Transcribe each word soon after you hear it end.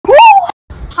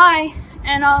Hi,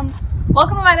 and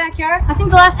welcome to my backyard. I think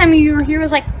the last time you were here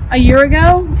was like a year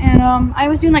ago, and I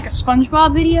was doing like a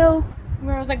SpongeBob video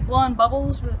where I was like blowing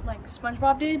bubbles with like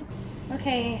SpongeBob did.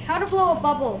 Okay, how to blow a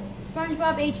bubble,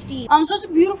 SpongeBob HD. So it's a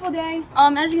beautiful day.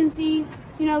 As you can see,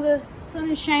 you know, the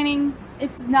sun is shining.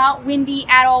 It's not windy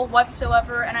at all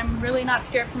whatsoever, and I'm really not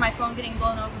scared for my phone getting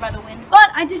blown over by the wind. But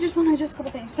I did just want to adjust a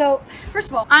couple things. So, first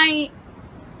of all, I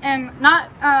am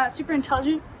not super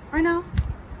intelligent right now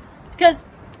because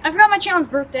I forgot my channel's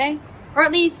birthday, or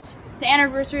at least the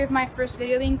anniversary of my first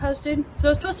video being posted. So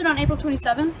it was posted on April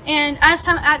 27th, and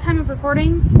at time of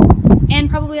recording, and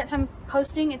probably at time of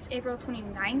posting, it's April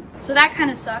 29th. So that kind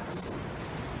of sucks.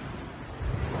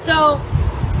 So,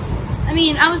 I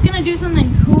mean, I was gonna do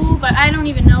something cool, but I don't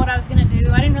even know what I was gonna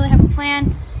do. I didn't really have a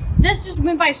plan. This just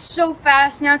went by so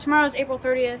fast. Now tomorrow's April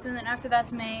 30th, and then after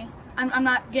that's May. I'm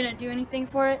not gonna do anything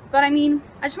for it. But I mean,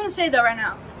 I just want to say though right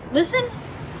now, listen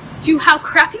to how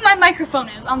crappy my microphone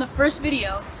is on the first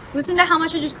video. Listen to how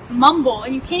much I just mumble,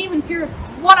 and you can't even hear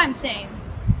what I'm saying.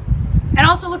 And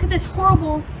also look at this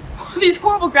horrible, these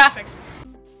horrible graphics.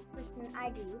 Listen, I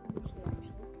do.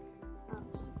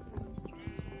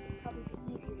 Probably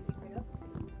be easier to get rid of.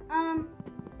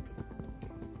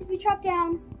 If we chop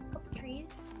down a couple trees,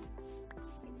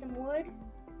 get some wood,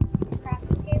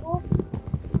 crafting table,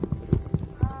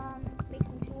 make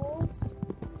some tools,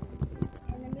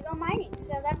 and then we go mining.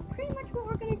 So that's pretty much what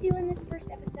we're gonna do in this first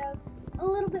episode. A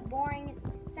little bit boring.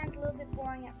 It sounds a little bit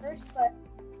boring at first, but.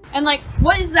 And like,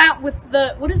 what is that with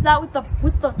the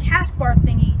taskbar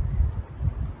thingy?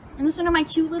 And listen to my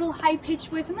cute little high-pitched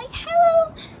voice. I'm like,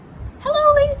 hello,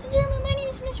 hello, ladies and gentlemen. My name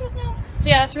is MrWestonO. So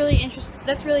yeah, that's really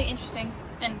interesting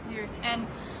and weird. And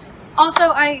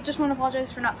also, I just want to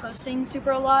apologize for not posting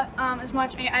super a lot as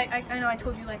much. I know I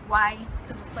told you like why,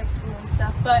 because it's like school and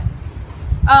stuff. But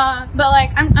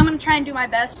like I'm gonna try and do my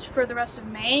best for the rest of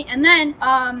May, and then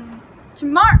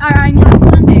tomorrow, I mean on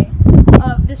Sunday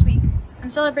of this week, I'm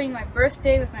celebrating my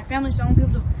birthday with my family, so I won't be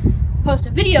able to post a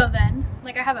video then.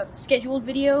 Like, I have a scheduled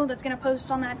video that's gonna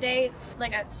post on that day. It's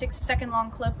like a 6-second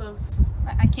long clip of,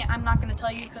 I'm not gonna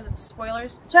tell you because it's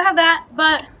spoilers. So I have that,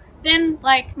 but then,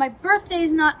 like, my birthday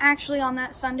is not actually on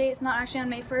that Sunday. It's not actually on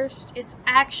May 1st. It's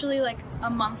actually like a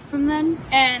month from then.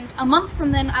 And a month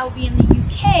from then, I will be in the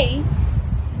UK.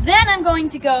 Then I'm going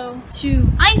to go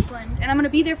to Iceland, and I'm gonna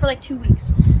be there for like 2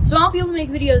 weeks. So I won't be able to make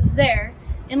videos there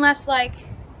unless like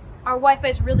our Wi-Fi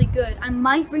is really good. I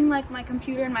might bring like my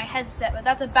computer and my headset, but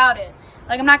that's about it.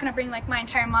 Like, I'm not gonna bring like my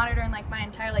entire monitor and like my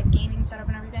entire like gaming setup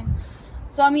and everything.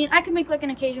 So I mean, I could make like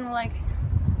an occasional like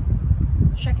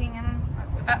checking in.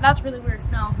 That's really weird.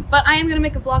 No, but I am gonna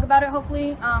make a vlog about it.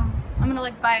 Hopefully, I'm gonna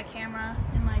like buy a camera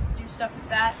and like do stuff with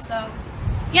that. So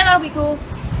yeah, that'll be cool.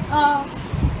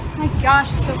 My gosh,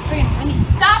 it's so freaking windy.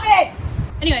 Stop it!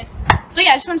 Anyways, so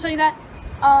yeah, I just want to tell you that.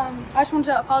 I just want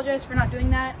to apologize for not doing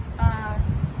that. I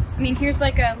mean, here's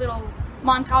like a little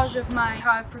montage of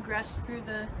how I've progressed through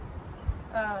the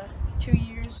 2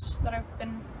 years that I've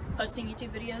been posting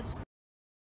YouTube videos.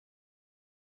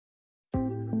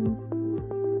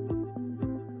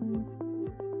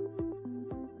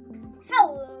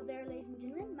 Hello there, ladies and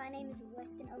gentlemen. My name is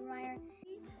Zadel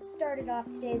Realty. We started off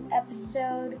today's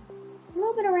episode with a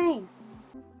little bit of rain.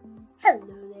 Hello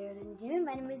there, ladies and gentlemen.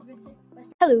 My name is MrWestonO.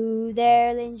 Hello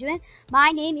there, ladies and gentlemen.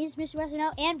 My name is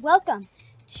MrWestonO, and welcome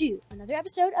to another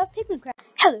episode of Pigloocraft.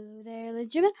 Hello there, ladies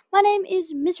and gentlemen. My name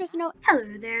is MrWestonO.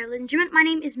 Hello there, ladies and gentlemen. My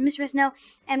name is MrWestonO,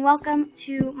 and welcome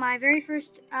to my very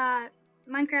first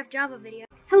Minecraft Java video.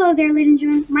 Hello there, ladies and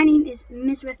gentlemen. My name is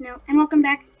MrWestonO, and welcome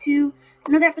back to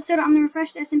another episode on the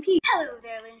refreshed SMP. Hello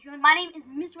there, ladies and gentlemen. My name is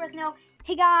MrWestonO.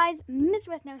 Hey guys,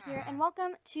 MrWestonO here, and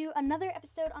welcome to another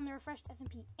episode on the refreshed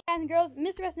SMP. Hey guys and girls,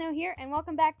 MrWestonO here, and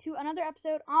welcome back to another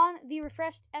episode on the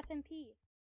refreshed SMP.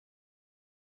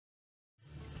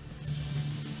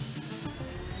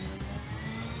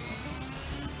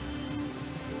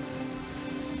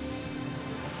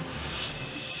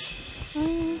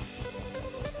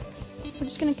 We're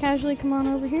just gonna casually come on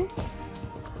over here,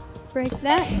 break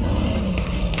that,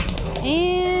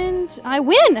 and I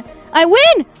win! I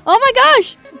win! Oh my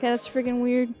gosh! Okay, that's freaking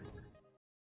weird.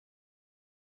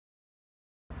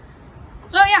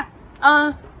 So yeah,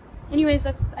 anyways,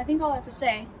 that's I think all I have to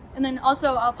say. And then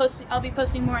also I'll be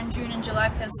posting more in June and July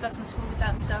because that's when school gets out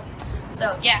and stuff.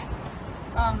 So yeah,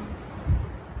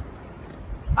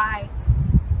 bye.